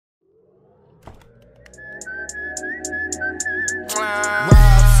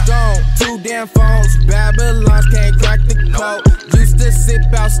Rob Stone, 2 damn phones, Babylons can't crack the code. Used to sip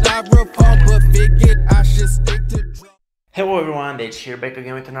out styrofoam, but figured I should stick to drugs. Hello everyone, Dave here back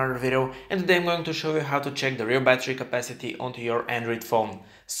again with another video, and today I'm going to show you how to check the real battery capacity onto your Android phone.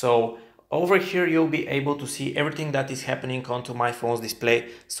 So over here you'll be able to see everything that is happening onto my phone's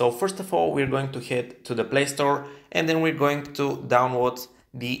display. So first of all, we're going to head to the Play Store, and then we're going to download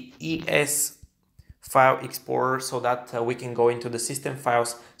the ES file explorer so that we can go into the system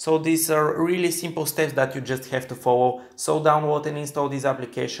files. So these are really simple steps that you just have to follow. So download and install this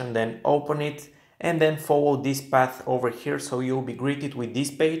application, then open it, and then follow this path over here. So you'll be greeted with this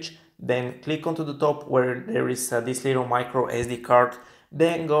page. Then click onto the top where there is this little micro SD card.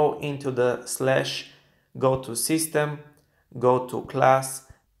 Then go into the slash, go to system, go to class,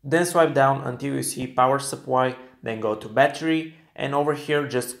 then swipe down until you see power supply, then go to battery, and over here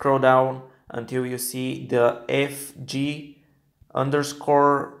just scroll down until you see the FG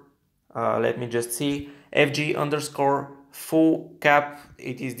underscore, let me just see, FG underscore full cap.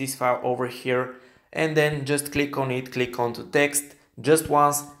 It is this file over here, and then just click on it, click onto text just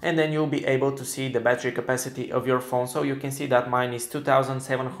once, and then you'll be able to see the battery capacity of your phone. So you can see that mine is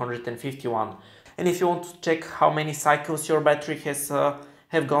 2751. And if you want to check how many cycles your battery has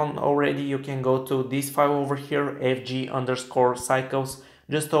have gone already, you can go to this file over here, FG underscore cycles.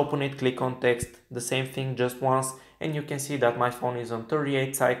 Just open it, click on text, the same thing just once, and you can see that my phone is on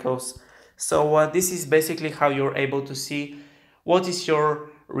 38 cycles. So this is basically how you're able to see what is your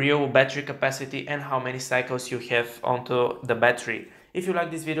real battery capacity and how many cycles you have onto the battery. If you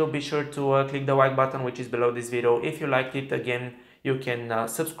like this video, be sure to click the like button which is below this video. If you liked it, again, you can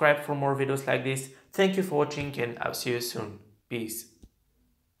subscribe for more videos like this. Thank you for watching, and I'll see you soon. Peace.